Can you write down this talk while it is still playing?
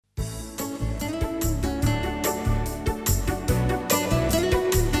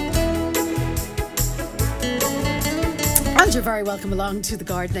And you're very welcome along to the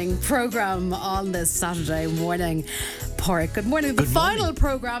gardening programme on this Saturday morning. Pádraig, good morning. The final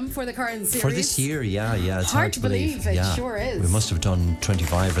programme for the current series. For this year, yeah. It's hard to believe. It sure is. We must have done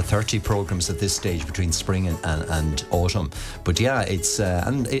 25 or 30 programmes at this stage between spring and autumn. But yeah, it's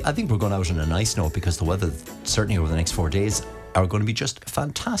and I think we're going out on a nice note because the weather, certainly over the next 4 days, are going to be just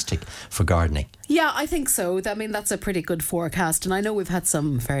fantastic for gardening. Yeah, I think so. I mean, that's a pretty good forecast. And I know we've had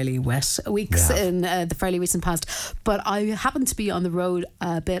some fairly wet weeks in the fairly recent past. But I happened to be on the road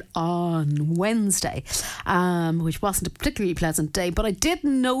a bit on Wednesday, which wasn't a particularly pleasant day. But I did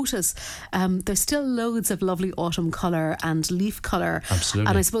notice there's still loads of lovely autumn colour and leaf colour. Absolutely.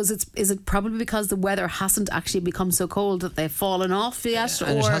 And I suppose is it probably because the weather hasn't actually become so cold that they've fallen off yet?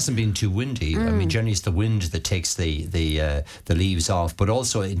 And it hasn't been too windy. I mean, generally it's the wind that takes the leaves off, but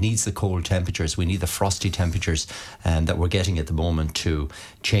also it needs the cold temperatures. We need the frosty temperatures that we're getting at the moment to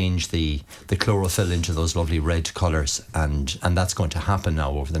change the chlorophyll into those lovely red colours, and that's going to happen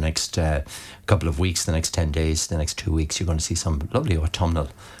now over the next couple of weeks, the next 10 days, the next 2 weeks. You're going to see some lovely autumnal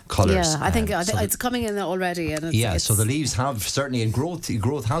colours. Yeah, I think it's coming in already. And so the leaves have certainly, and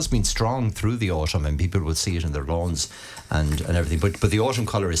growth has been strong through the autumn, and people will see it in their lawns and everything. But the autumn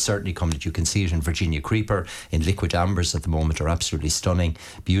colour is certainly coming. You can see it in Virginia creeper, in liquid ambers at the moment are absolutely stunning.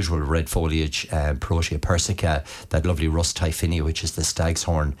 Beautiful red foliage, Protea persica, that lovely rust typhinia, which is the stag's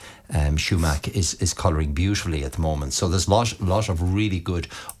horn sumac, is colouring beautifully at the moment. So there's a lot of really good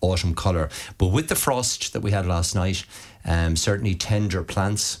autumn colour. But with the frost that we had last night, certainly tender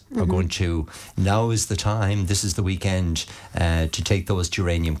plants are going to, now is the time, this is the weekend, to take those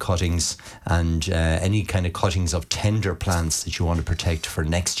geranium cuttings and any kind of cuttings of tender plants that you want to protect for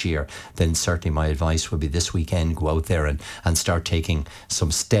next year. Then certainly my advice would be this weekend, go out there and start taking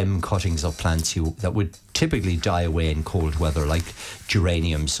some stem cuttings of plants that would typically die away in cold weather, like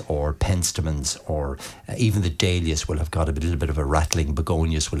geraniums or penstemons, or even the dahlias will have got a little bit of a rattling.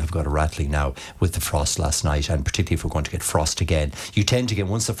 Begonias will have got a rattling now with the frost last night, and particularly if we're going to get frost again. You tend to get,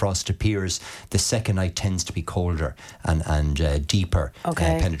 once the frost appears, the second night tends to be colder and deeper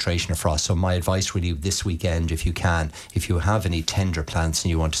penetration of frost. So my advice really this weekend, if you have any tender plants and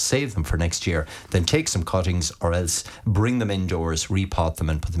you want to save them for next year, then take some cuttings, or else bring them indoors, repot them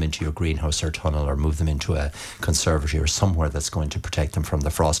and put them into your greenhouse or tunnel, or move them into a conservatory or somewhere that's going to protect them from the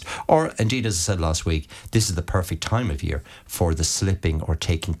frost. Or indeed, as I said last week, this is the perfect time of year for the slipping or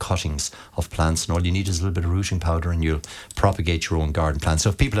taking cuttings of plants, and all you need is a little bit of rooting powder and you'll propagate your own garden plants. So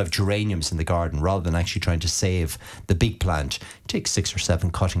if people have geraniums in the garden, rather than actually trying to save the big plant, take 6 or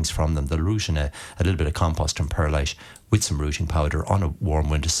 7 cuttings from them. They'll root in a little bit of compost and perlite with some rooting powder on a warm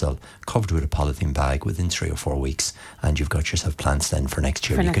windowsill, covered with a polythene bag within 3 or 4 weeks, and you've got yourself plants then for next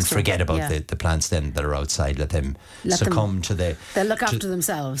year. You can forget about the plants then that are outside. Let them succumb to the... They'll look after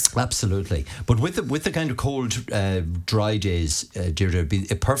themselves. Absolutely. But with the kind of cold, dry days, Deirdre, it'd be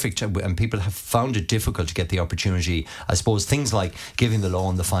perfect, and people have found it difficult to get the opportunity. I suppose things like giving the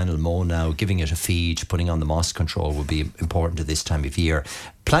lawn the final mow now, giving it a feed, putting on the moss control would be important at this time of year.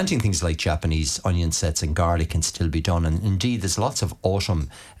 Planting things like Japanese onion sets and garlic can still be done, and indeed there's lots of autumn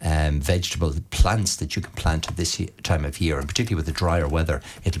vegetable plants that you can plant at this time of year, and particularly with the drier weather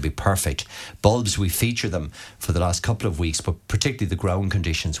it'll be perfect. Bulbs, we feature them for the last couple of weeks, but particularly the ground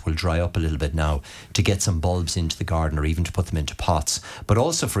conditions will dry up a little bit now to get some bulbs into the garden, or even to put them into pots. But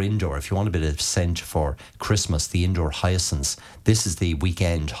also for indoor, if you want a bit of scent for Christmas, the indoor hyacinths, this is the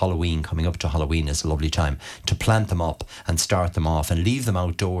weekend, Halloween, coming up to Halloween is a lovely time to plant them up and start them off and leave them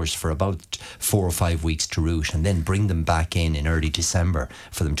outdoors for about 4 or 5 weeks to root, and then bring them back in early December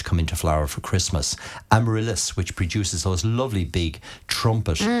for them to come into flower for Christmas. Amaryllis, which produces those lovely big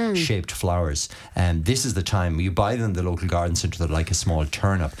trumpet shaped flowers, and this is the time you buy them in the local garden centre. They're like a small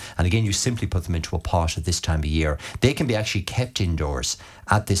turnip, and again you simply put them into a pot at this time of year. They can be actually kept indoors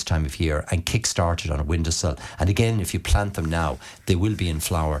at this time of year and kick-started on a windowsill, and again if you plant them now they will be in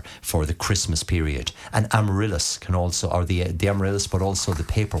flower for the Christmas period. And amaryllis can also, or the amaryllis, but also the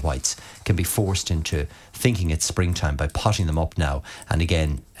paper whites, can be forced into thinking it's springtime by potting them up now, and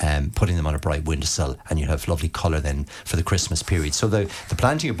again putting them on a bright windowsill, and you'll have lovely colour then for the Christmas period. So the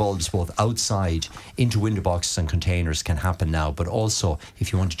planting of bulbs both outside into window boxes and containers can happen now, but also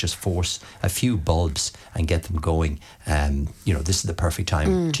if you want to just force a few bulbs and get them going, this is the perfect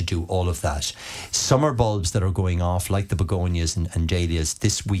time to do all of that. Summer bulbs that are going off, like the begonias and dahlias,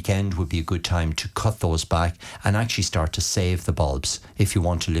 this weekend would be a good time to cut those back and actually start to save the bulbs if you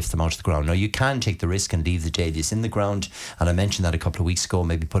want to lift them out of the ground. Now you can take the risk and leave the dahlias in the ground, and I mentioned that a couple of weeks ago,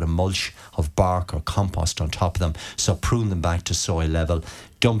 maybe put a mulch of bark or compost on top of them. So prune them back to soil level.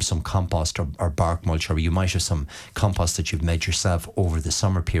 Dump some compost or bark mulch, or you might have some compost that you've made yourself over the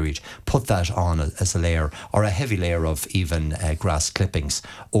summer period. Put that on as a layer, or a heavy layer of even grass clippings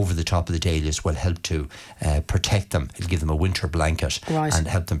over the top of the dahlias will help to protect them. It'll give them a winter blanket and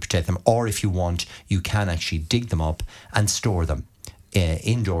help them protect them. Or if you want, you can actually dig them up and store them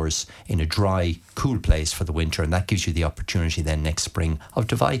indoors in a dry, cool place for the winter, and that gives you the opportunity then next spring of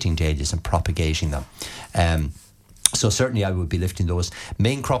dividing dahlias and propagating them. So certainly I would be lifting those.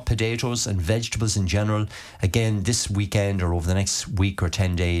 Main crop potatoes and vegetables in general. Again, this weekend or over the next week or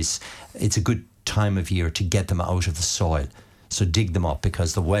 10 days, it's a good time of year to get them out of the soil. So dig them up,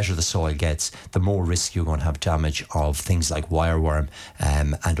 because the wetter the soil gets, the more risk you're going to have damage of things like wireworm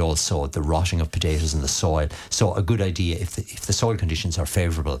and also the rotting of potatoes in the soil. So a good idea, if the soil conditions are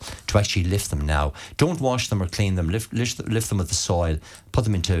favourable, to actually lift them now. Don't wash them or clean them. Lift them with the soil. Put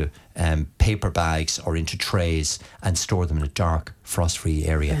them into paper bags or into trays and store them in a dark, frost-free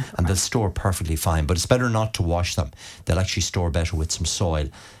area. And they'll store perfectly fine. But it's better not to wash them. They'll actually store better with some soil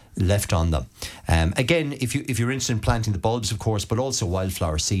left on them. Again, if you're interested in planting the bulbs, of course, but also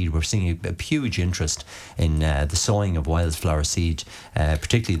wildflower seed, we're seeing a huge interest in the sowing of wildflower seed,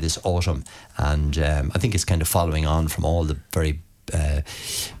 particularly this autumn. And I think it's kind of following on from all the very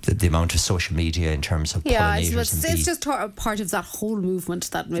the amount of social media in terms of pollinators. It's just part of that whole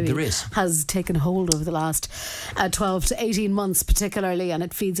movement that maybe has taken hold over the last 12 to 18 months particularly, and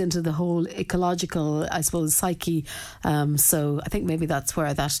it feeds into the whole ecological, I suppose, psyche. So I think maybe that's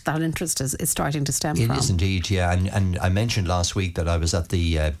where that interest is starting to stem from. It is indeed, yeah. And I mentioned last week that I was at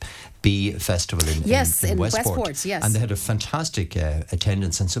the Bee Festival in Westport. Yes. And they had a fantastic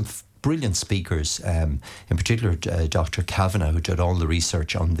attendance and some brilliant speakers, in particular Dr. Kavanagh, who did all the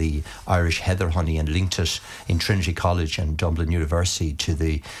research on the Irish heather honey and linked it in Trinity College and Dublin University to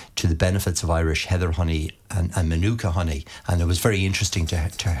the benefits of Irish heather honey and Manuka honey. And it was very interesting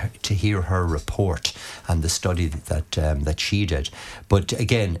to hear her report and the study that she did. But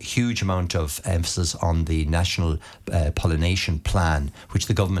again, huge amount of emphasis on the National Pollination Plan, which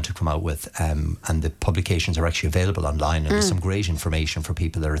the government have come out with, and the publications are actually available online, and there's some great information for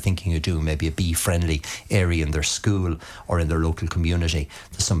people that are thinking of doing maybe a bee-friendly area in their school or in their local community.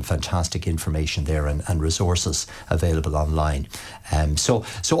 There's some fantastic information there and resources available online. So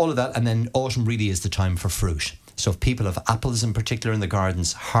all of that, and then autumn really is the time for fruit. So if people have apples in particular in the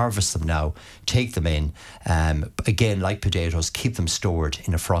gardens, harvest them now, take them in. Again, like potatoes, keep them stored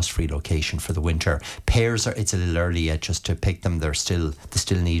in a frost-free location for the winter. Pears, it's a little early yet just to pick them. They still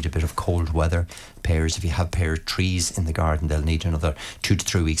need a bit of cold weather. Pears, if you have pear trees in the garden, they'll need another 2 to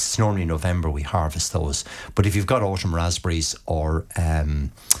 3 weeks. It's normally November we harvest those. But if you've got autumn raspberries or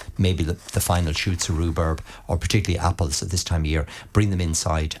maybe the final shoots of rhubarb, or particularly apples at this time of year, bring them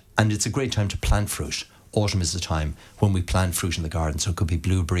inside. And it's a great time to plant fruit. Autumn is the time when we plant fruit in the garden. So it could be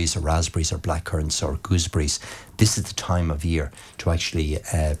blueberries or raspberries or blackcurrants or gooseberries. This is the time of year to actually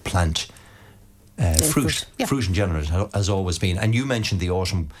plant fruit. Yeah. Fruit in general has always been. And you mentioned the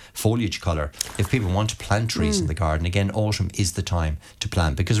autumn foliage colour. If people want to plant trees in the garden, again, autumn is the time to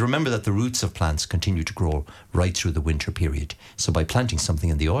plant. Because remember that the roots of plants continue to grow right through the winter period. So by planting something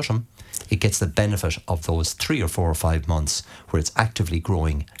in the autumn, it gets the benefit of those 3 or 4 or 5 months where it's actively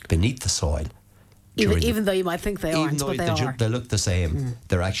growing beneath the soil. Even though you might think they aren't, but they look the same,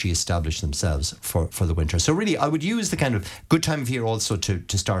 they're actually established themselves for the winter. So really, I would use the kind of good time of year also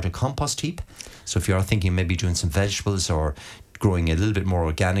to start a compost heap. So if you're thinking maybe doing some vegetables or growing a little bit more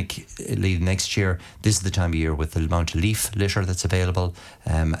organically next year, this is the time of year with the amount of leaf litter that's available,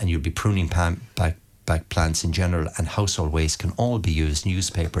 and you'll be pruning back plants in general, and household waste can all be used,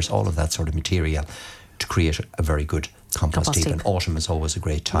 newspapers, all of that sort of material, to create a very good compost heap. And autumn is always a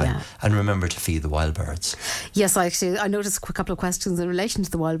great time. Yeah. And remember to feed the wild birds. Yes, I noticed a couple of questions in relation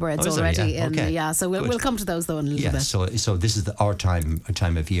to the wild birds already. So we'll come to those though in a little bit. So this is our time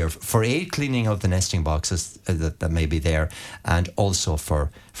of year for cleaning out the nesting boxes that may be there, and also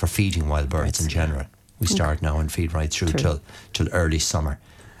for feeding wild birds in general. We start now and feed right through till early summer.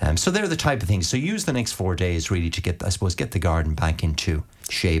 So they're the type of things. So use the next 4 days really to get the garden back into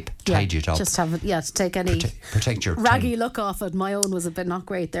shape, tidy it up. Just have it, to take any protect your raggy look off it. My own was a bit not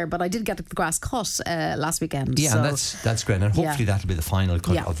great there, but I did get the grass cut last weekend. Yeah, and that's great, and hopefully that'll be the final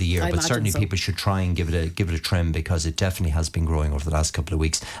cut of the year. But certainly people should try and give it a trim, because it definitely has been growing over the last couple of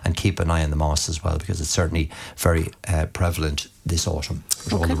weeks, and keep an eye on the moss as well, because it's certainly very prevalent this autumn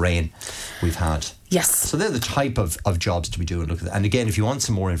with all the rain we've had. Yes. So they're the type of jobs to be doing. Look at that. And again, if you want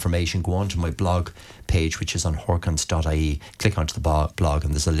some more information, go on to my blog page, which is on horkans.ie. Click onto the blog,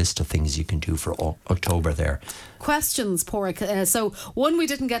 and there's a list of things you can do for October there. Questions, Pádraig. So one we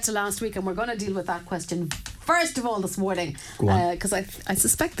didn't get to last week, and we're going to deal with that question first of all this morning, because I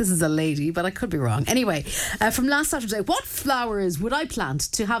suspect this is a lady, but I could be wrong. Anyway, from last Saturday, what flowers would I plant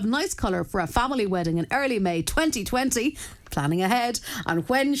to have nice colour for a family wedding in early May 2020? Planning ahead, and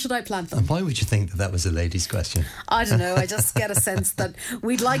when should I plant them? And why would you think that was a lady's question? I don't know. I just get a sense that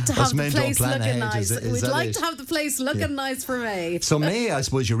we'd like to have the place looking nice. We'd like to have the place looking nice for May. So May, I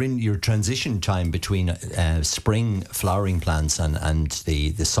suppose you're in your transition time between spring flowering plants and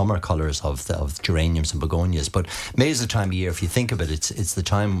the summer colours of geraniums and begonias. But May is the time of year, if you think of it, it's the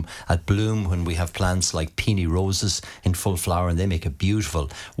time at bloom when we have plants like peony roses in full flower, and they make a beautiful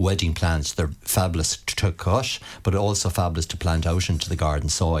wedding plants. They're fabulous to cut, but also fabulous to plant out into the garden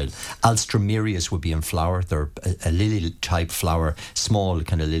soil. Alstroemerias would be in flower. They're a lily type flower, small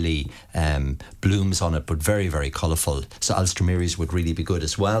kind of lily blooms on it, but very, very colourful. So Alstroemerias would really be good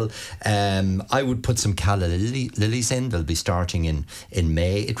as well. I would put some calla lilies in. They'll be starting in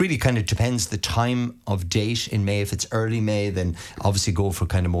May. It really kind of depends the time of date in May. If it's early May, then obviously go for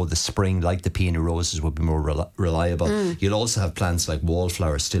kind of more the spring, like the peony roses would be more reliable. You'll also have plants like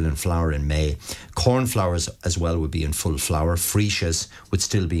wallflowers still in flower in May. Cornflowers as well would be in full flower. Freesias would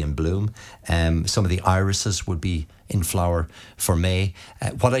still be in bloom. Some of the irises would be in flower for May.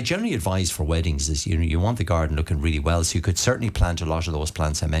 What I generally advise for weddings is you want the garden looking really well, so you could certainly plant a lot of those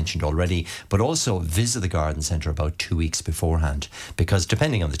plants I mentioned already, but also visit the garden centre about 2 weeks beforehand, because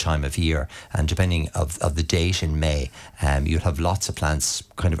depending on the time of year and depending of the date in May, you'll have lots of plants,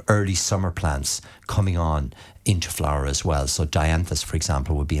 kind of early summer plants coming on into flower as well. So dianthus, for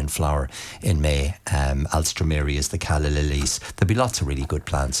example, would be in flower in May. Alstroemerias, the calla lilies. There'll be lots of really good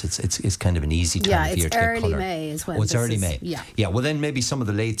plants. It's kind of an easy time of year to get colour. Yeah, it's early May as well. Oh, it's early May. Yeah. Well, then maybe some of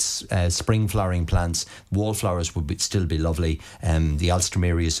the late spring flowering plants, wallflowers would still be lovely. The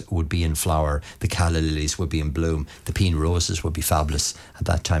Alstroemerias would be in flower. The calla lilies would be in bloom. The peony roses would be fabulous at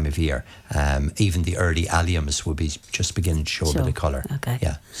that time of year. Even the early alliums would be just beginning to show a bit of colour. Okay.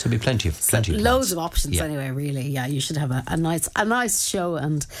 Yeah. So there'll be plenty of plants. Loads of options anyway, really. Yeah, you should have a nice show,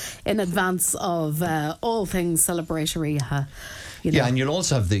 and in advance of all things celebratory. Yeah, and you'll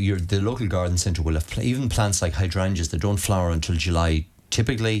also have the local garden centre will have even plants like hydrangeas that don't flower until July.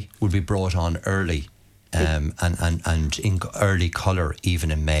 Typically, would be brought on early. And in early colour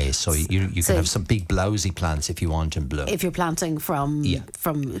even in May, so you can have some big blousy plants if you want in bloom. If you're planting from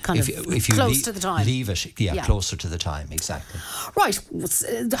kind of close to the time, leave it closer to the time, exactly. Right,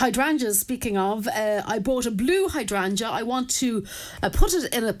 the hydrangeas. Speaking of, I bought a blue hydrangea. I want to put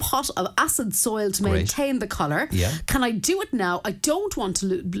it in a pot of acid soil to maintain the colour. Yeah. Can I do it now? I don't want to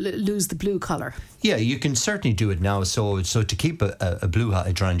lose the blue colour. Yeah, you can certainly do it now. So to keep a blue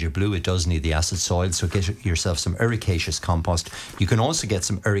hydrangea blue, it does need the acid soil. So get yourself some ericaceous compost. You can also get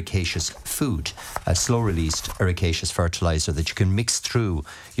some ericaceous food, a slow-released ericaceous fertilizer that you can mix through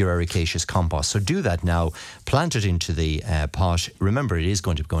your ericaceous compost. So do that now. Plant it into the pot. Remember, it is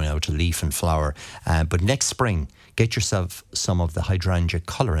going to be going out to leaf and flower. But next spring, get yourself some of the hydrangea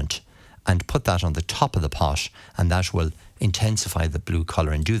colorant and put that on the top of the pot, and that will intensify the blue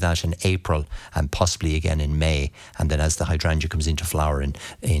colour. And do that in April and possibly again in May. And then as the hydrangea comes into flower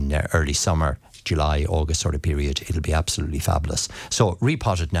in early summer, July, August sort of period, it'll be absolutely fabulous. So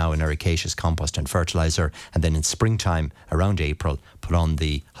repot it now in ericaceous compost and fertiliser, and then in springtime, around April, put on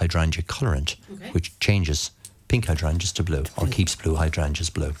the hydrangea colorant, which changes pink hydrangeas to blue, or keeps blue hydrangeas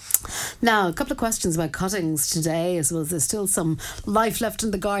blue. Now, a couple of questions about cuttings today, as well as there's still some life left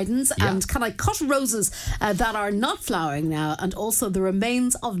in the gardens. Yeah. And can I cut roses that are not flowering now, and also the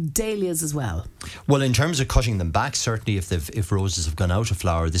remains of dahlias as well? Well, in terms of cutting them back, certainly if roses have gone out of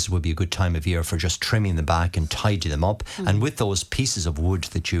flower, this would be a good time of year for just trimming them back and tidying them up. And with those pieces of wood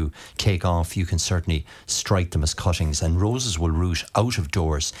that you take off, you can certainly strike them as cuttings. And roses will root out of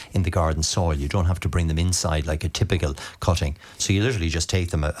doors in the garden soil. You don't have to bring them inside like a typical cutting. So you literally just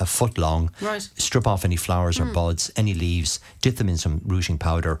take them a foot long, strip off any flowers or buds, any leaves, dip them in some rooting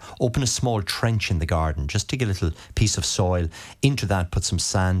powder, open a small trench in the garden, just dig a little piece of soil into that, put some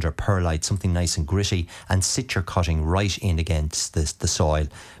sand or perlite, something nice and gritty, and sit your cutting right in against the soil.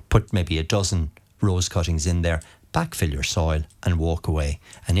 Put maybe a dozen rose cuttings in there, backfill your soil and walk away.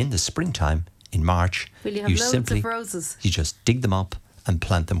 And in the springtime, in March, you simply, of roses? You just dig them up and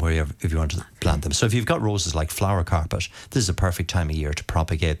plant them wherever if you want to. plant them. So if you've got roses like flower carpet, this is a perfect time of year to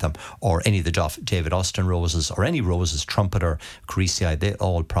propagate them, or any of the David Austin roses, or any roses, trumpeter, Corecia, they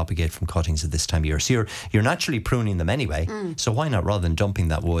all propagate from cuttings at this time of year. So you're naturally pruning them anyway, so why not, rather than dumping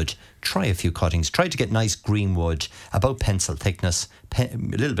that wood, try a few cuttings, try to get nice green wood, about pencil thickness, a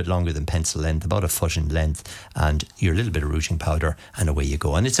little bit longer than pencil length, about a foot in length, and your little bit of rooting powder, and away you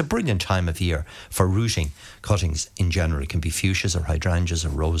go. And it's a brilliant time of year for rooting cuttings in general. It can be fuchsias or hydrangeas or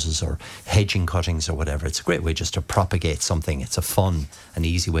roses or hedging cuttings or whatever. It's a great way just to propagate something. It's a fun and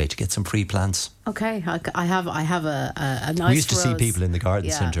easy way to get some free plants. Okay, I have a nice. We used to see rose, people in the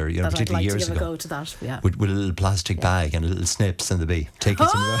garden centre, you know, that particularly I'd like years to give ago, a go to that, with a little plastic bag and little snips and they'd be taking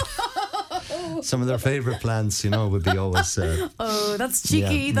some of their favourite plants, you know, would be always. Oh, that's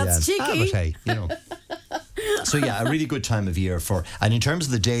cheeky. That's cheeky. But hey, you know. So yeah, a really good time of year for. And in terms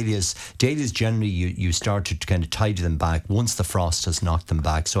of the dahlias generally you start to kind of tidy them back once the frost has knocked them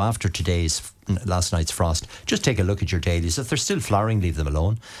back. So after last night's frost, just take a look at your dahlias. If they're still flowering, leave them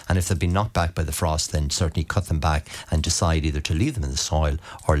alone. And if they've been knocked back by the frost, then certainly cut them back and decide either to leave them in the soil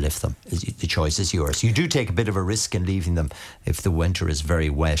or lift them. The choice is yours. You do take a bit of a risk in leaving them. If the winter is very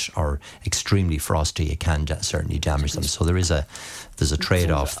wet or extremely frosty, it can certainly damage them. So there's a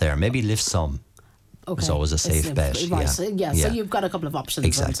trade-off there. Maybe lift some. Okay. It's always a safe bet. Right. So you've got a couple of options.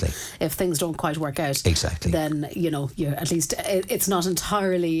 Exactly. If things don't quite work out, then you're at least it's not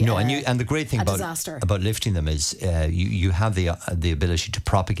entirely and the great thing about lifting them is you have the ability to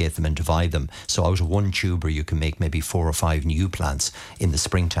propagate them and divide them. So out of one tuber you can make maybe 4 or 5 new plants in the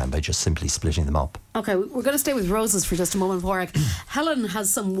springtime by just simply splitting them up. Okay, we're going to stay with roses for just a moment, Warwick. Helen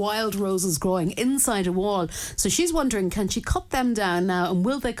has some wild roses growing inside a wall, so she's wondering, can she cut them down now, and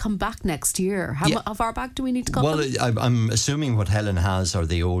will they come back next year? How far back do we need to cut them? Well, I'm assuming what Helen has are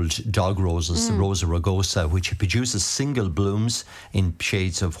the old dog roses, the Rosa rugosa, which produces single blooms in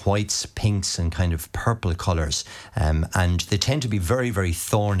shades of whites, pinks and kind of purple colours, and they tend to be very, very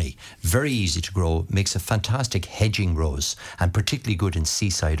thorny, very easy to grow, makes a fantastic hedging rose, and particularly good in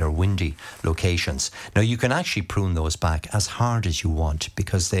seaside or windy locations. Now you can actually prune those back as hard as you want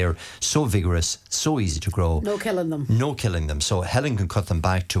because they're so vigorous, so easy to grow. No killing them. So Helen can cut them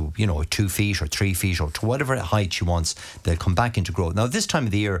back to 2 feet or 3 feet or to whatever height she wants. They'll come back into growth. Now this time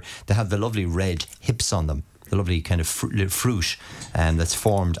of the year they have the lovely red hips on them, the lovely kind of fruit that's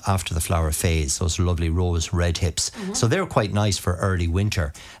formed after the flower phase, those lovely rose red hips. So they're quite nice for early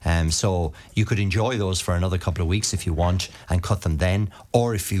winter. So you could enjoy those for another couple of weeks if you want and cut them then,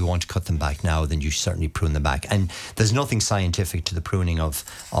 or if you want to cut them back now, then you certainly prune them back. And there's nothing scientific to the pruning of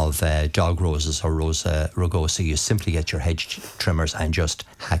dog roses or Rosa rugosa. You simply get your hedge trimmers and just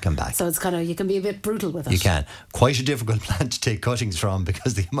hack them back. So it's kind of, you can be a bit brutal with it. You can. Quite a difficult plant to take cuttings from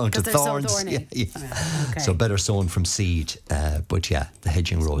because the amount of thorns. So thorny. Okay. So better sown from seed, but the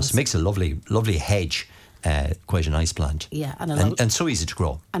hedging rose makes a lovely hedge. Quite a nice plant. Yeah, and so easy to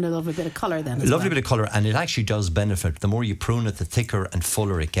grow. And a lovely bit of colour then. A lovely bit of colour, and it actually does benefit. The more you prune it, the thicker and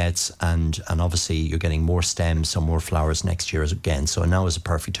fuller it gets, and obviously you're getting more stems, so more flowers next year again. So now is a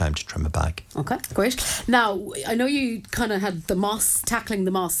perfect time to trim it back. Okay, great. Now, I know you kind of had tackling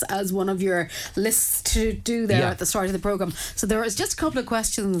the moss as one of your lists to do there at the start of the programme. So there is just a couple of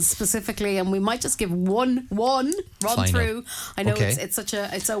questions specifically, and we might just give one run through. I know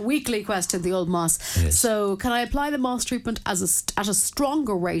it's a weekly question, the old moss. It is. So can I apply the moss treatment at a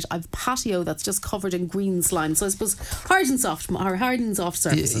stronger rate? I've patio that's just covered in green slime, so I suppose hard and soft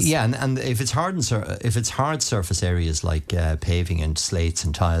surfaces. Yeah, and if it's hard surface areas like paving and slates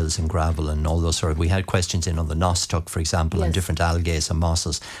and tiles and gravel and all those we had questions in on the nostoc, for example, and different algae and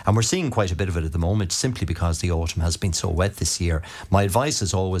mosses, and we're seeing quite a bit of it at the moment simply because the autumn has been so wet this year. My advice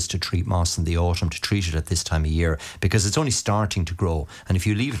is always to treat moss in the autumn, to treat it at this time of year because it's only starting to grow, and if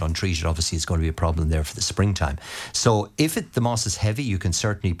you leave it untreated, obviously it's going to be a problem there for the springtime. So if the moss is heavy, you can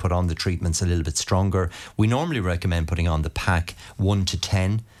certainly put on the treatments a little bit stronger. We normally recommend putting on the pack 1 to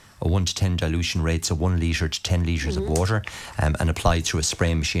 10. A 1 to 10 dilution rate, so 1 litre to 10 litres of water, and applied through a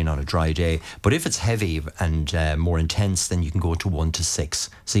spraying machine on a dry day. But if it's heavy and more intense, then you can go to 1 to 6.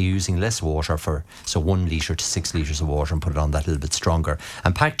 So you're using less water 1 litre to 6 litres of water, and put it on that a little bit stronger.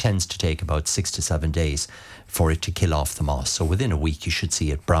 And pack tends to take about 6 to 7 days for it to kill off the moss. So within a week you should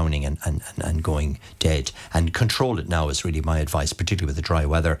see it browning and going dead. And control it now is really my advice, particularly with the dry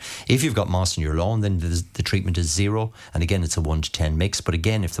weather. If you've got moss in your lawn, then the treatment is 0, and again it's a 1 to 10 mix. But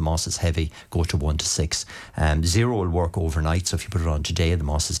again, if the moss is heavy, go to 1 to 6. 0 will work overnight, so if you put it on today, the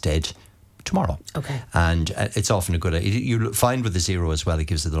moss is dead tomorrow. Okay. And it's often a good idea. You find with the zero as well, it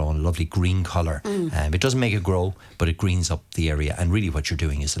gives the lawn a lovely green colour. It doesn't make it grow, but it greens up the area. And really what you're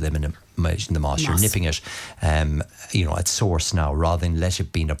doing is eliminating the moss. You're nipping it at source now rather than let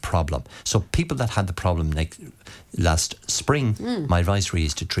it be a problem. So people that had the problem last spring, my advice really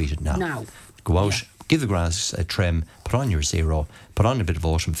is to treat it now. Go out, give the grass a trim, put on your zero, put on a bit of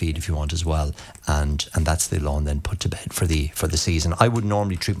autumn feed if you want as well, and that's the lawn then put to bed for the season. I would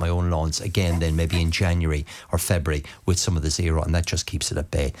normally treat my own lawns again then maybe in January or February with some of the zero, and that just keeps it at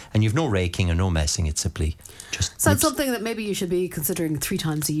bay. And you've no raking and no messing, it's simply just... So it's something that maybe you should be considering 3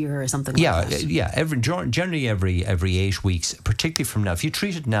 times a year or something like that. Generally every 8 weeks, particularly from now. If you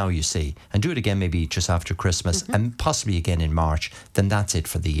treat it now, you see, and do it again maybe just after Christmas and possibly again in March, then that's it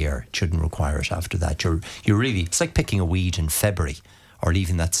for the year. It shouldn't require it after that. You're really, it's like picking a weed in February or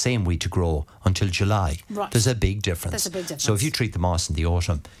leaving that same weed to grow until July. Right. There's a big difference. There's a big difference. So if you treat the moss in the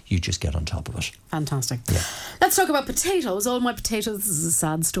autumn, you just get on top of it. Fantastic. Yeah. Let's talk about potatoes. All my potatoes, this is a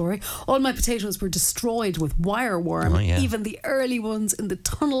sad story, all my potatoes were destroyed with wireworm, even the early ones in the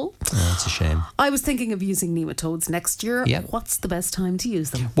tunnel. Oh, that's a shame. I was thinking of using nematodes next year. Yeah. What's the best time to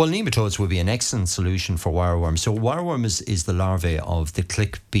use them? Well, nematodes would be an excellent solution for wireworm. So wireworm is the larvae of the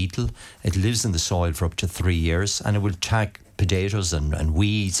click beetle. It lives in the soil for up to 3 years, and it will attack potatoes and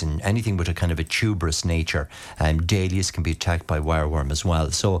weeds and anything with a kind of a tuberous nature. Dahlias can be attacked by wireworm as well.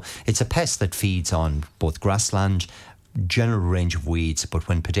 So it's a pest that feeds on both grassland, general range of weeds, but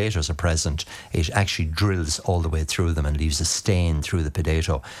when potatoes are present, it actually drills all the way through them and leaves a stain through the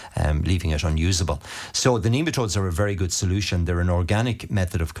potato, leaving it unusable. So the nematodes are a very good solution. They're an organic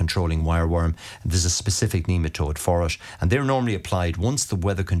method of controlling wireworm. There's a specific nematode for it, and they're normally applied once the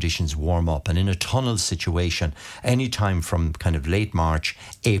weather conditions warm up, and in a tunnel situation any time from kind of late March,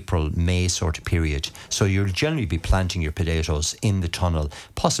 April, May sort of period. So you'll generally be planting your potatoes in the tunnel,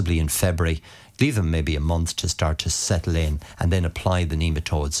 possibly in February. Leave them maybe a month to start to settle in, and then apply the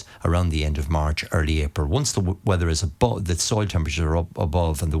nematodes around the end of March, early April. Once the weather is above, the soil temperatures are up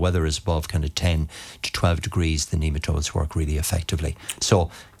above, and the weather is above kind of 10 to 12 degrees, the nematodes work really effectively.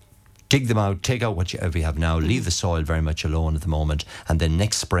 So dig them out, take out whatever you have now, leave the soil very much alone at the moment, and then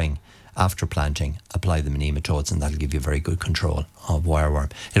next spring, after planting, apply the nematodes, and that'll give you very good control of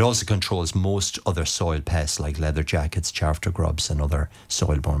wireworm. It also controls most other soil pests like leather jackets, chafter grubs, and other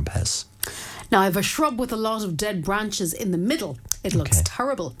soil-borne pests. Now, I have a shrub with a lot of dead branches in the middle. It looks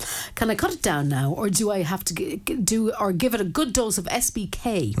terrible. Can I cut it down now, or do I have to give it a good dose of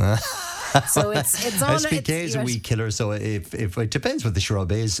SBK? So it's all SBK is a weed killer, so if it depends what the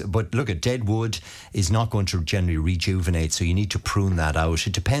shrub is. But look, at dead wood is not going to generally rejuvenate, so you need to prune that out.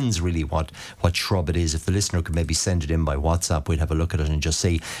 It depends really what shrub it is. If the listener could maybe send it in by WhatsApp, we'd have a look at it and just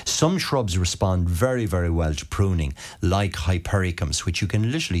see. Some shrubs respond very, very well to pruning, like hypericums, which you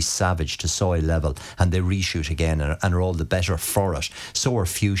can literally savage to soil level, and they reshoot again and are all the better for it. So are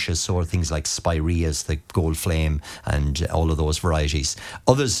fuchsias, so are things like spireas, the gold flame, and all of those varieties.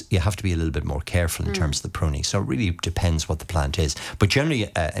 Others, you have to be a little bit more careful in terms of the pruning. So it really depends what the plant is. But generally,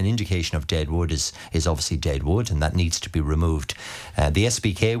 an indication of dead wood is obviously dead wood, and that needs to be removed. The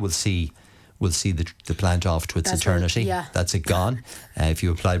SBK will see the plant off to its eternity. That's it gone. If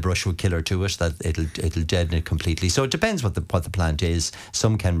you apply brushwood killer to it, that it'll deaden it completely. So it depends what the plant is.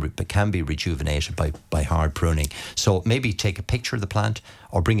 Some can be rejuvenated by hard pruning. So maybe take a picture of the plant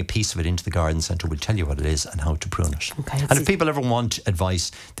or bring a piece of it into the garden centre. We'll tell you what it is and how to prune it. Okay, and if people ever want advice,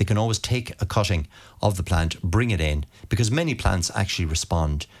 they can always take a cutting of the plant, bring it in, because many plants actually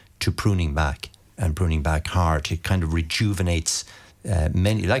respond to pruning back and pruning back hard. It kind of rejuvenates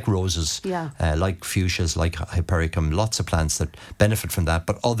many, like roses, like fuchsias, like hypericum, lots of plants that benefit from that,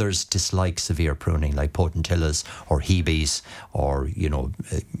 but others dislike severe pruning, like potentillas or hebes, or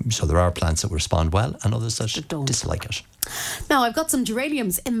so there are plants that respond well and others that don't dislike it. Now, I've got some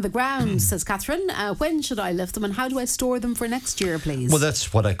geraniums in the ground, says Catherine. When should I lift them, and how do I store them for next year, please? Well,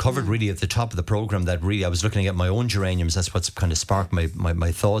 that's what I covered really at the top of the programme, that really I was looking at my own geraniums. That's what's kind of sparked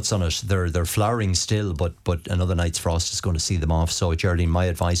my thoughts on it. They're flowering still, but another night's frost is going to see them off. So, Geraldine, my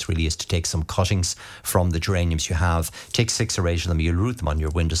advice really is to take some cuttings from the geraniums you have. Take 6 or 8 of them. You'll root them on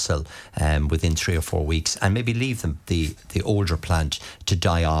your windowsill within 3 or 4 weeks, and maybe leave them, the older plant, to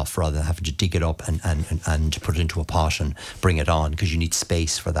die off rather than having to dig it up and put it into a pot and bring it on, because you need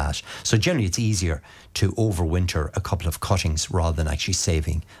space for that. So generally it's easier to overwinter a couple of cuttings rather than actually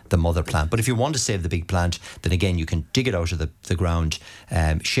saving the mother plant. But if you want to save the big plant, then again you can dig it out of the ground,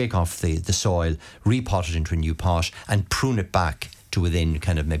 shake off the soil, repot it into a new pot, and prune it back to within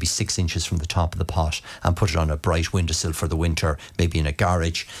kind of maybe 6 inches from the top of the pot, and put it on a bright windowsill for the winter, maybe in a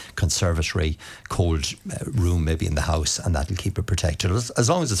garage, conservatory, cold room maybe in the house, and that'll keep it protected. As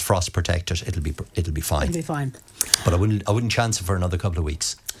long as it's frost protected, it'll be fine. It'll be fine. But I wouldn't chance it for another couple of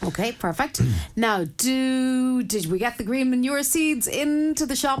weeks. Okay, perfect. Now, did we get the green manure seeds into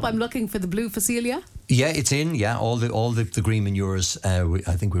the shop? I'm looking for the blue Phacelia. Yeah, it's in. Yeah, all the green manures. I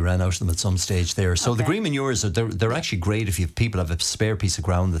think we ran out of them at some stage there. So the green manures they're actually great if people have a spare piece of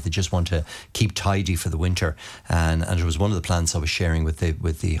ground that they just want to keep tidy for the winter. And it was one of the plants I was sharing with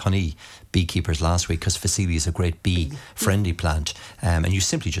the honey beekeepers last week, because Phacelia is a great bee friendly plant, and you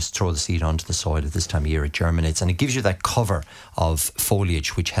simply just throw the seed onto the soil at this time of year. It germinates and it gives you that cover of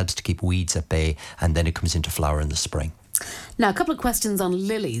foliage which helps to keep weeds at bay, and then it comes into flower in the spring. Now, a couple of questions on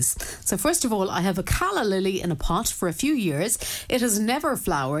lilies. So first of all, I have a calla lily in a pot for a few years. It has never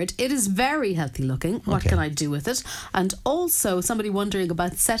flowered. It is very healthy looking. What can I do with it? And also somebody wondering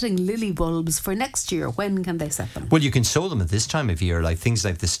about setting lily bulbs for next year. When can they set them? Well, you can sow them at this time of year, like things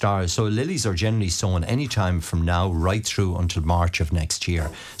like the stars. So lilies are generally sown any time from now right through until March of next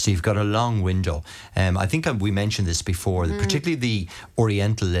year. So you've got a long window. I think we mentioned this before, particularly the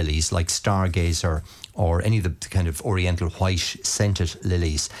oriental lilies like Stargazer or any of the kind of oriental white scented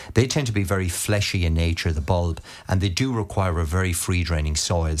lilies. They tend to be very fleshy in nature, the bulb, and they do require a very free draining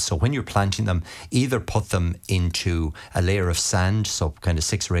soil. So when you're planting them, either put them into a layer of sand, so kind of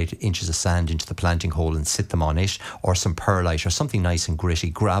 6 or 8 inches of sand into the planting hole and sit them on it, or some perlite or something nice and gritty.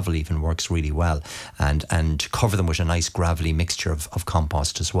 Gravel even works really well, and cover them with a nice gravelly mixture of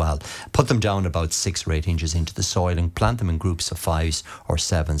compost as well. Put them down about 6 or 8 inches into the soil and plant them in groups of 5s or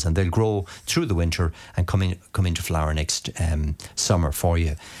 7s, and they'll grow through the winter and come into flower next summer for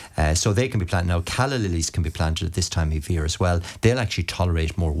you. So they can be planted. Now, calla lilies can be planted at this time of year as well. They'll actually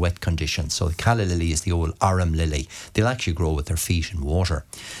tolerate more wet conditions. So the calla lily is the old arum lily. They'll actually grow with their feet in water.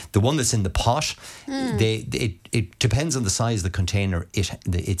 The one that's in the pot, it depends on the size of the container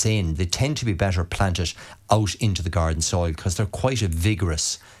it's in. They tend to be better planted out into the garden soil because they're quite a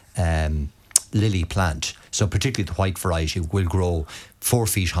vigorous lily plant. So particularly the white variety will grow 4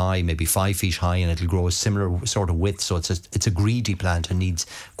 feet high, maybe 5 feet high, and it'll grow a similar sort of width. So it's a greedy plant and needs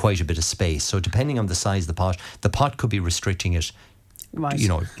quite a bit of space. So depending on the size of the pot could be restricting it, right,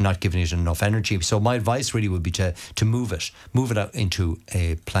 not giving it enough energy. So my advice really would be to move it out into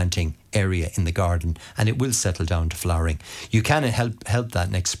a planting area in the garden, and it will settle down to flowering. You can help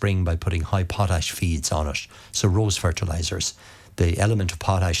that next spring by putting high potash feeds on it, so rose fertilizers. The element of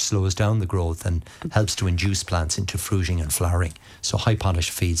potash slows down the growth and helps to induce plants into fruiting and flowering. So high potash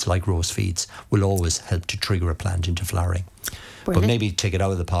feeds, like rose feeds, will always help to trigger a plant into flowering. Brilliant. But maybe take it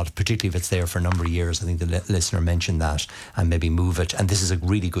out of the pot, particularly if it's there for a number of years. I think the listener mentioned that, and maybe move it. And this is a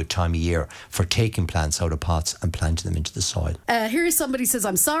really good time of year for taking plants out of pots and planting them into the soil. Here somebody says,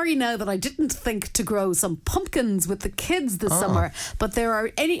 I'm sorry now that I didn't think to grow some pumpkins with the kids this summer, but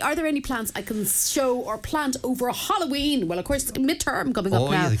are there any plants I can show or plant over Halloween? Well, of course, midterm coming up now.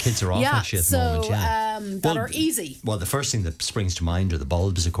 Oh, yeah, the kids are off actually at the moment, yeah. That are easy. Well, the first thing that springs to mind are the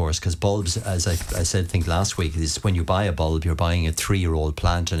bulbs, of course, because bulbs, as I said, I think last week, is when you buy a bulb, you're buying a 3-year-old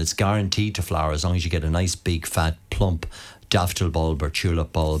plant, and it's guaranteed to flower as long as you get a nice big fat plump daffodil bulb or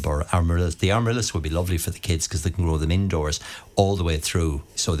tulip bulb or amaryllis. The amaryllis would be lovely for the kids because they can grow them indoors all the way through,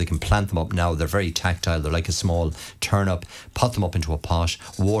 so they can plant them up now. They're very tactile. They're like a small turnip. Pot them up into a pot,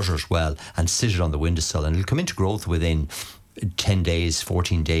 water it well, and sit it on the windowsill, and it'll come into growth within 10 days,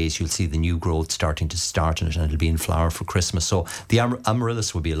 14 days. You'll see the new growth starting to start in it, and it'll be in flower for Christmas. So the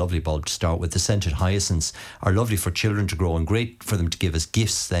amaryllis would be a lovely bulb to start with. The scented hyacinths are lovely for children to grow and great for them to give as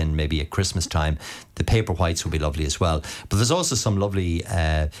gifts then maybe at Christmas time. The paper whites would be lovely as well. But there's also some lovely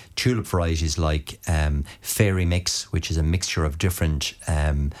tulip varieties like Fairy Mix, which is a mixture of different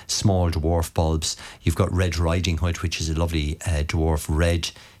small dwarf bulbs. You've got Red Riding Hood, which is a lovely dwarf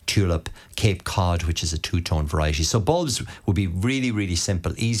red tulip, Cape Cod, which is a 2-tone variety. So bulbs would be really, really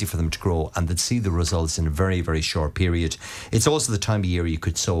simple, easy for them to grow, and they'd see the results in a very, very short period. It's also the time of year you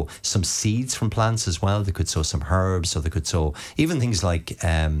could sow some seeds from plants as well. They could sow some herbs, or they could sow even things like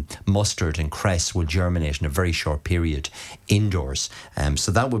mustard and cress will germinate in a very short period indoors.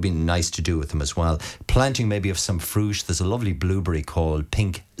 So that would be nice to do with them as well. Planting maybe of some fruit. There's a lovely blueberry called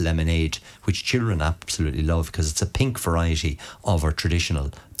Pink Lemonade, which children absolutely love because it's a pink variety of our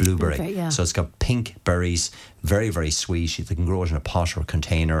traditional blueberry. Okay, yeah. So it's got pink berries, very, very sweet. They can grow it in a pot or a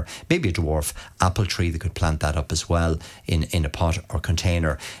container. Maybe a dwarf apple tree, they could plant that up as well in a pot or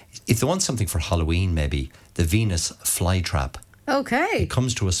container. If they want something for Halloween, maybe the Venus flytrap. Okay. It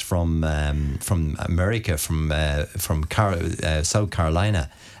comes to us from America, from South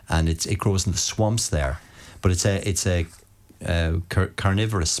Carolina, and it grows in the swamps there. But it's a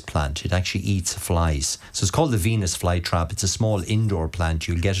carnivorous plant. It actually eats flies. So it's called the Venus flytrap. It's a small indoor plant.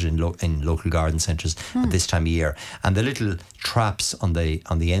 You'll get it in local garden centres at this time of year. And the little traps on the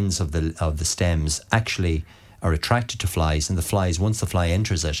ends of the stems actually are attracted to flies, and the flies, once the fly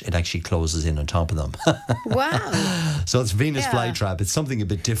enters it, it actually closes in on top of them. Wow. So it's Venus flytrap. It's something a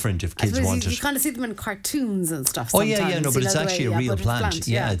bit different if kids want it. You kind of see them in cartoons and stuff. Oh yeah, no, but it's actually a real plant.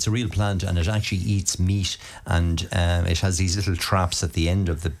 Yeah, it's a real plant, and it actually eats meat, and it has these little traps at the end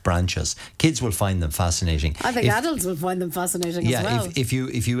of the branches. Kids will find them fascinating. I think adults will find them fascinating as well. Yeah, if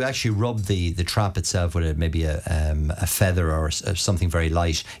you actually rub the trap itself with maybe a feather or something very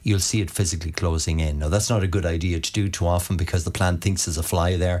light, you'll see it physically closing in. Now that's not a good idea to do too often, because the plant thinks there's a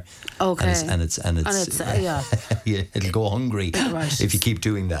fly there. Okay. And it's yeah, it'll go hungry if you keep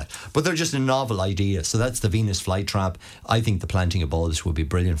doing that. But they're just a novel idea. So that's the Venus flytrap. I think the planting of bulbs would be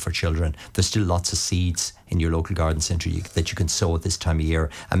brilliant for children. There's still lots of seeds in your local garden centre that you can sow at this time of year,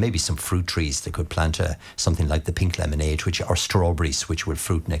 and maybe some fruit trees. They could plant something like the pink lemonade, or strawberries, which will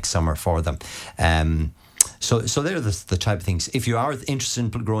fruit next summer for them. So they're the type of things. If you are interested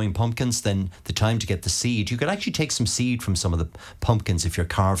in growing pumpkins, then the time to get the seed, you could actually take some seed from some of the pumpkins if you're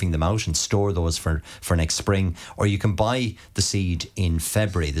carving them out and store those for next spring. Or you can buy the seed in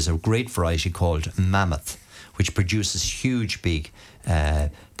February. There's a great variety called Mammoth, which produces huge, big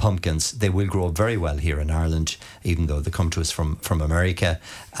pumpkins. They will grow very well here in Ireland, even though they come to us from America.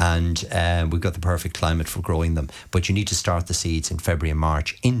 And we've got the perfect climate for growing them. But you need to start the seeds in February and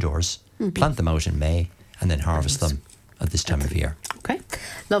March indoors, plant them out in May, and then harvest them at this time of year. Okay,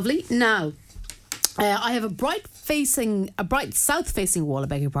 lovely. Now, I have a bright south-facing wall, I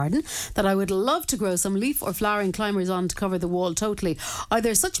beg your pardon, that I would love to grow some leaf or flowering climbers on to cover the wall totally. Are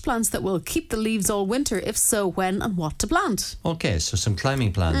there such plants that will keep the leaves all winter? If so, when and what to plant? Okay, so some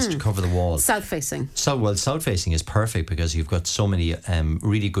climbing plants to cover the wall. South-facing. South-facing is perfect because you've got so many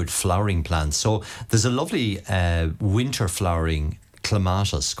really good flowering plants. So there's a lovely winter flowering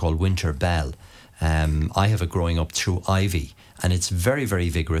clematis called Winter Bell. I have it growing up through ivy, and it's very, very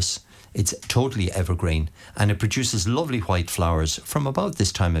vigorous. It's totally evergreen, and it produces lovely white flowers from about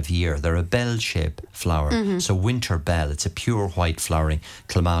this time of year. They're a bell-shaped flower, so Winter Bell. It's a pure white flowering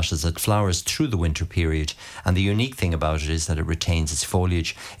clematis that flowers through the winter period, and the unique thing about it is that it retains its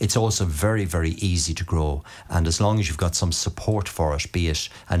foliage. It's also very, very easy to grow, and as long as you've got some support for it, be it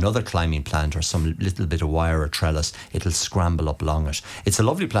another climbing plant or some little bit of wire or trellis, it'll scramble up along it. It's a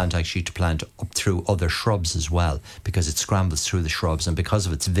lovely plant actually to plant up through other shrubs as well, because it scrambles through the shrubs, and because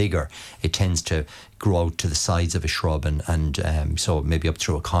of its vigour, it tends to grow out to the sides of a shrub and so maybe up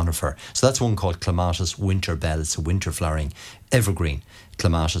through a conifer. So that's one called Clematis Winter Bell. It's a winter flowering evergreen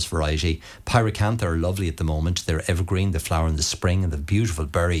clematis variety. Pyracantha are lovely at the moment. They're evergreen. They flower in the spring and they've beautiful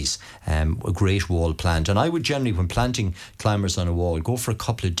berries. A great wall plant. And I would generally, when planting climbers on a wall, go for a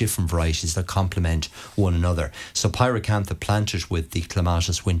couple of different varieties that complement one another. So Pyracantha planted with the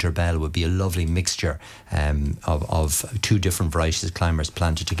Clematis Winter Bell would be a lovely mixture of two different varieties of climbers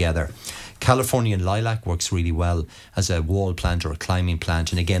planted together. Californian lilac works really well as a wall plant or a climbing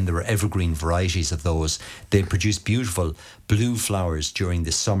plant, and again there are evergreen varieties of those. They produce beautiful blue flowers during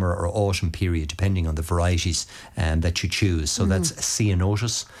the summer or autumn period, depending on the varieties that you choose. So that's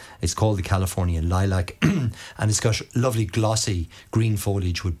Ceanothus. It's called the Californian lilac, and it's got lovely glossy green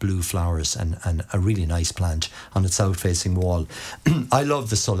foliage with blue flowers and a really nice plant on its south-facing wall. I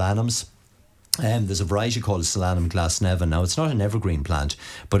love the Solanums. There's a variety called Solanum glasnevin. Now, it's not an evergreen plant,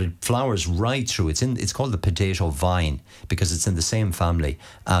 but it flowers right through. It's called the potato vine because it's in the same family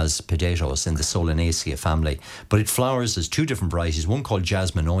as potatoes, in the Solanaceae family. But it flowers as two different varieties. One called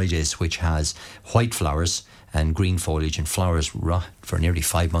Jasminoides, which has white flowers and green foliage and flowers for nearly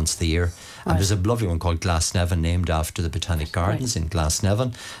 5 months of the year. And there's a lovely one called Glasnevin, named after the Botanic Gardens in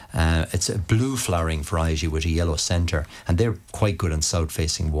Glasnevin. It's a blue flowering variety with a yellow centre, and they're quite good on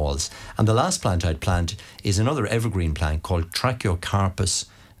south-facing walls. And the last plant I'd plant is another evergreen plant called Trachyocarpus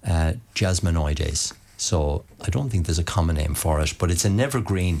jasminoides. So I don't think there's a common name for it, but it's an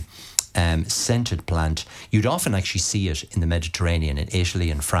evergreen scented plant. You'd often actually see it in the Mediterranean, in Italy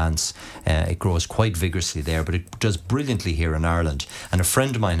and France. It grows quite vigorously there, but it does brilliantly here in Ireland. And a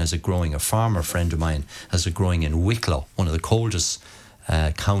friend of mine has it growing, a farmer friend of mine has it growing in Wicklow, one of the coldest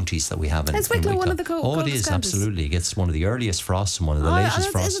counties that we have in Wicklow. Is Wicklow one of the coldest? Oh, it is, absolutely. It gets one of the earliest frosts and one of the latest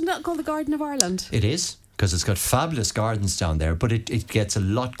frosts. Isn't that called the Garden of Ireland? It is, because it's got fabulous gardens down there, but it gets a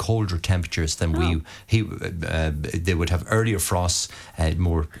lot colder temperatures than they would have earlier frosts,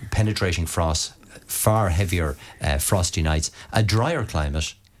 more penetrating frosts, far heavier frosty nights, a drier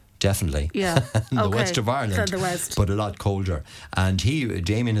climate. Definitely. Yeah. in the west of Ireland. The west. But a lot colder. And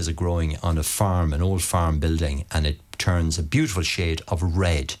Damien has it growing on a farm, an old farm building, and it turns a beautiful shade of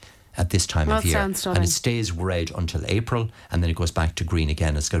red at this time of year, sounds stunning. and it stays red until April, and then it goes back to green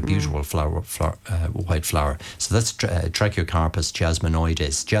again. It's got a beautiful white flower. So that's Trachiocarpus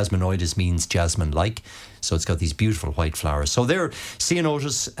jasminoides. Jasminoides means jasmine-like. So it's got these beautiful white flowers. So there,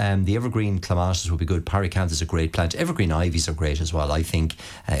 Ceanothus, the evergreen clematis would be good. Paricanth is a great plant. Evergreen ivies are great as well, I think,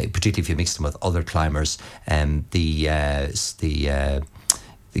 particularly if you mix them with other climbers.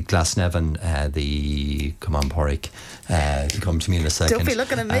 The Glasnevin, come on, Porrick, come to me in a second. Don't be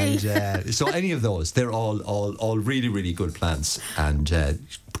looking at me. And, so any of those, they're all really, really good plants. And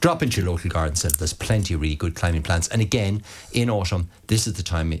drop into your local garden centre. There's plenty of really good climbing plants. And again, in autumn, this is the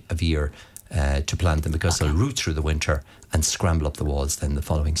time of year to plant them, because they'll root through the winter and scramble up the walls then the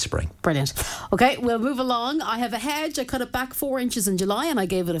following spring. Brilliant. Okay, we'll move along. I have a hedge. I cut it back 4 inches in July and I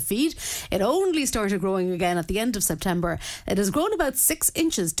gave it a feed. It only started growing again at the end of September. It has grown about 6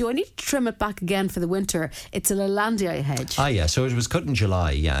 inches. Do I need to trim it back again for the winter? It's a Lelandii hedge. Yeah, so it was cut in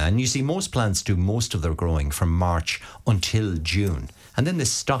July, yeah. And you see, most plants do most of their growing from March until June, and then they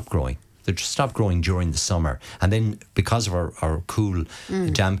stop growing. They just stop growing during the summer, and then because of our cool,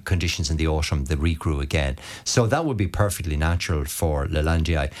 damp conditions in the autumn, they regrew again. So that would be perfectly natural for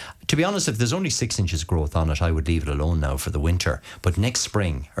Lelandii. To be honest, if there's only 6 inches growth on it, I would leave it alone now for the winter. But next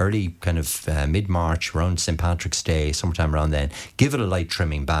spring, early kind of mid-March, around St. Patrick's Day, sometime around then, give it a light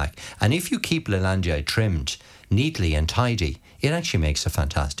trimming back. And if you keep Lelandii trimmed neatly and tidy, it actually makes a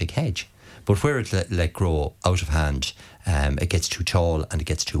fantastic hedge. But where it let grow out of hand, it gets too tall and it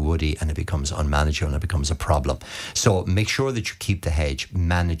gets too woody and it becomes unmanageable and it becomes a problem. So make sure that you keep the hedge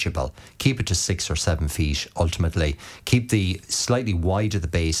manageable. Keep it to 6 or 7 feet ultimately. Keep the slightly wider the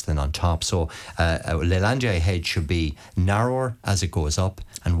base than on top. So a Lelandii hedge should be narrower as it goes up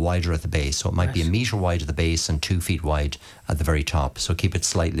and wider at the base. So it might be a metre wide at the base and 2 feet wide at the very top. So keep it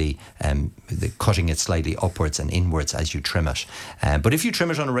slightly, cutting it slightly upwards and inwards as you trim it. But if you trim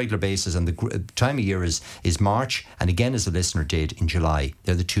it on a regular basis, and the time of year is March, and again, as the listener did, in July,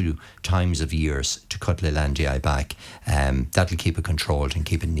 they're the 2 times of years to cut Lelandii back. That'll keep it controlled and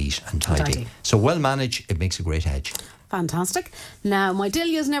keep it neat and tidy. So well managed, it makes a great hedge. Fantastic. Now, my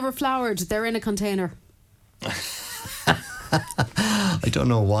dahlias never flowered. They're in a container. I don't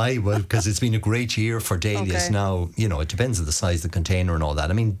know why. Well, because it's been a great year for dahlias. Now, you know, it depends on the size of the container and all that.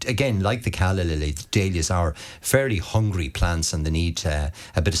 I mean, again, like the calla lily, the dahlias are fairly hungry plants and they need a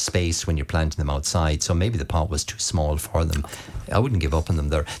bit of space when you're planting them outside. So maybe the pot was too small for them. I wouldn't give up on them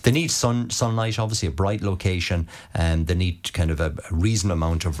there. They need sunlight, obviously, a bright location, and they need kind of a reasonable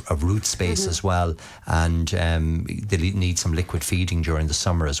amount of root space as well. And they need some liquid feeding during the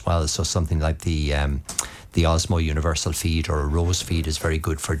summer as well. So something like the Osmo Universal Feed or a Rose Feed is very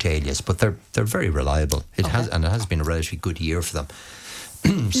good for dahlias, but they're very reliable. It has been a relatively good year for them.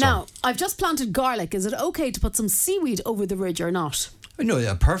 Now, I've just planted garlic. Is it okay to put some seaweed over the ridge or not?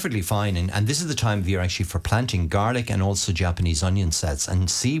 No, perfectly fine. And this is the time of year actually for planting garlic and also Japanese onion sets. And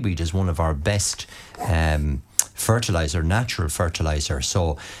seaweed is one of our best fertilizer, natural fertilizer.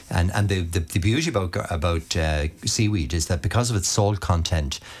 So, and the beauty about seaweed is that because of its salt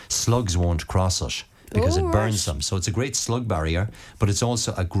content, slugs won't cross it, because it burns them. So it's a great slug barrier, but it's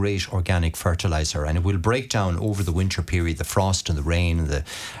also a great organic fertilizer, and it will break down over the winter period. The frost and the rain and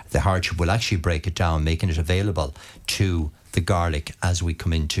the hardship will actually break it down, making it available to the garlic as we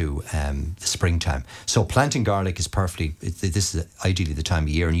come into the springtime. So planting garlic is this is ideally the time of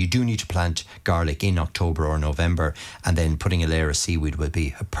year, and you do need to plant garlic in October or November, and then putting a layer of seaweed will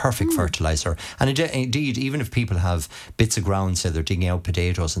be a perfect fertilizer. And indeed, even if people have bits of ground, say they're digging out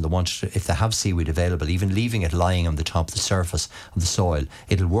potatoes and if they have seaweed available, even leaving it lying on the top of the surface of the soil,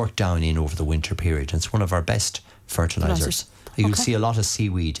 it'll work down in over the winter period. And it's one of our best fertilizers. You'll see a lot of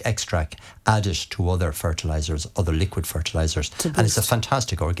seaweed extract added to other fertilizers, other liquid fertilizers, and it's a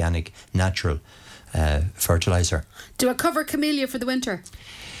fantastic organic, natural fertilizer. Do I cover camellia for the winter?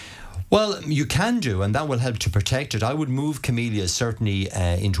 Well, you can do, and that will help to protect it. I would move camellias certainly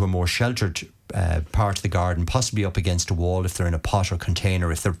into a more sheltered part of the garden, possibly up against a wall if they're in a pot or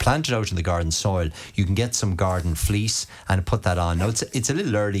container. If they're planted out in the garden soil, you can get some garden fleece and put that on. Now, it's a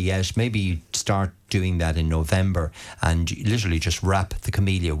little early yet. Maybe you start doing that in November and you literally just wrap the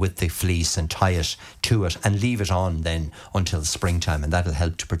camellia with the fleece and tie it to it and leave it on then until springtime, and that'll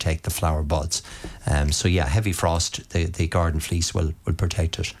help to protect the flower buds. So yeah, heavy frost, the garden fleece will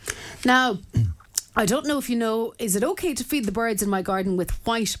protect it. Now, I don't know if you know, is it okay to feed the birds in my garden with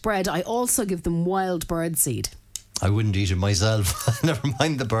white bread? I also give them wild bird seed. I wouldn't eat it myself. Never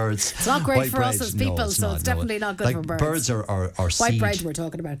mind the birds. It's not great White for bread, us as people, no, it's so not, it's no. definitely not good like for birds. Birds are White seed. bread we're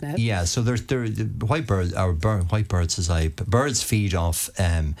talking about now. Yeah, so they're white birds. White birds, birds feed off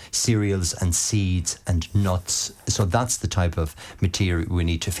cereals and seeds and nuts. So that's the type of material we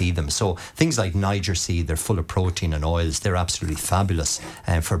need to feed them. So things like Niger seed, they're full of protein and oils. They're absolutely fabulous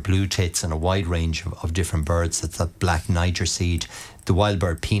for blue tits and a wide range of different birds. That's that black Niger seed. The wild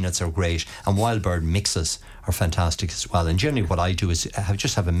bird peanuts are great, and wild bird mixes are fantastic as well. And generally what I do is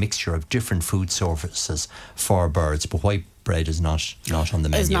have a mixture of different food sources for birds, but white bread is not on the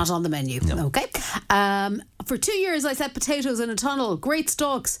menu. It's not on the menu. No. Okay. For 2 years I set potatoes in a tunnel. Great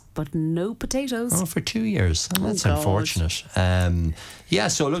stalks, but no potatoes. Oh, for 2 years. That's God. unfortunate.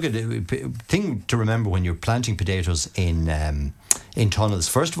 So look at it. Thing to remember when you're planting potatoes in tunnels,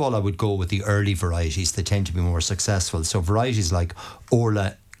 first of all, I would go with the early varieties. They tend to be more successful. So varieties like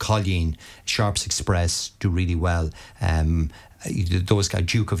Orla, Colleen, Sharps Express do really well. Those guys,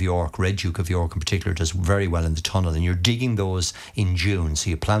 Duke of York, Red Duke of York in particular, does very well in the tunnel, and you're digging those in June,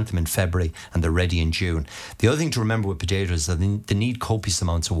 so you plant them in February and they're ready in June. The other thing to remember with potatoes is that they need copious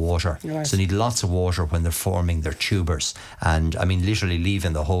amounts of water. Right. So they need lots of water when they're forming their tubers, and I mean literally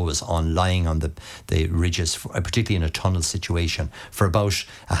leaving the hose on, lying on the ridges, particularly in a tunnel situation, for about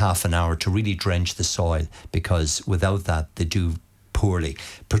a half an hour to really drench the soil, because without that they do poorly.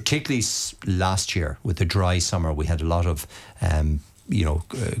 Particularly last year with the dry summer, we had a lot of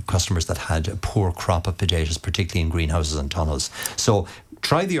customers that had a poor crop of potatoes, particularly in greenhouses and tunnels. So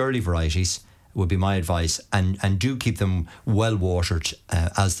try the early varieties would be my advice, and do keep them well watered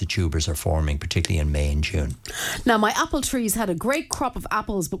as the tubers are forming, particularly in May and June. Now, my apple trees had a great crop of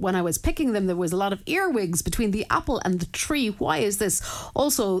apples, but when I was picking them, there was a lot of earwigs between the apple and the tree. Why is this?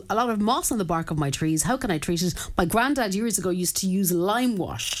 Also, a lot of moss on the bark of my trees. How can I treat it? My granddad years ago used to use lime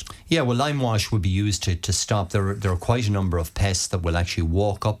wash. Yeah, well, lime wash would be used to stop. There are quite a number of pests that will actually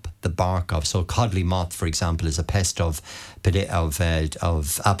walk up the bark of. So codley moth, for example, is a pest of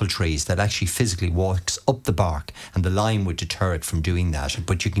apple trees that actually physically walks up the bark, and the lime would deter it from doing that.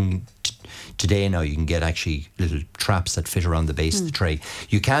 But you can today now you can get actually little traps that fit around the base of the tree.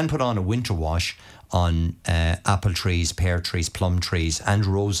 You can put on a winter wash on apple trees, pear trees, plum trees and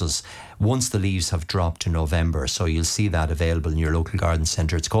roses once the leaves have dropped in November. So you'll see that available in your local garden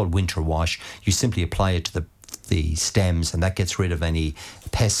centre. It's called winter wash. You simply apply it to the stems, and that gets rid of any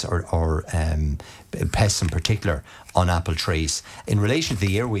pests or pests in particular on apple trees. In relation to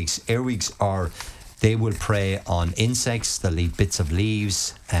the earwigs they will prey on insects. They'll eat bits of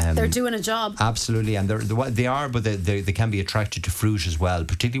leaves. They're doing a job. Absolutely, and they can be attracted to fruit as well.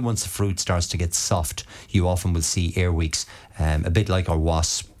 Particularly once the fruit starts to get soft, you often will see earwigs, a bit like our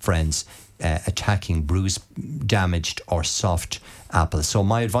wasp friends, attacking bruised, damaged or soft apples. So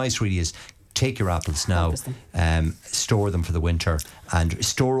my advice really is, take your apples now, store them for the winter, and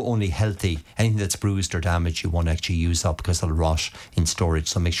store only healthy. Anything that's bruised or damaged you won't actually use up, because they'll rot in storage.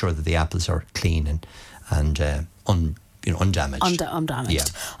 So make sure that the apples are clean and undamaged. Undamaged. Yeah.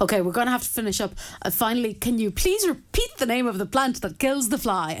 Okay, we're going to have to finish up. Finally, can you please repeat the name of the plant that kills the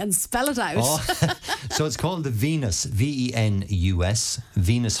fly and spell it out? So it's called the Venus, Venus,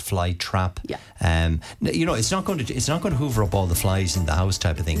 Venus fly trap. Yeah. It's not going to hoover up all the flies in the house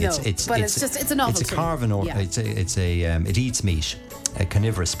type of thing. No, it's a novelty. It's a carving. Yeah. It eats meat. A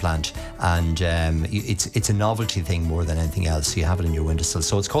carnivorous plant, and it's a novelty thing more than anything else. So you have it in your windowsill.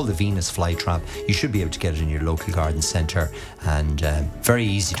 So it's called the Venus flytrap. You should be able to get it in your local garden centre, and very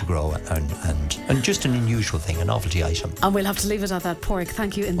easy to grow, and just an unusual thing, a novelty item. And we'll have to leave it at that, Porrick.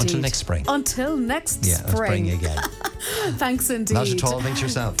 Thank you indeed. Until next spring. Spring again. Thanks indeed. Not at all. Thanks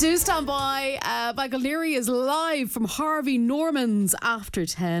yourself. Do stand by. Michael Leary is live from Harvey Norman's after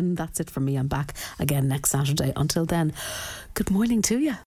 10. That's it from me. I'm back again next Saturday. Until then, good morning to you.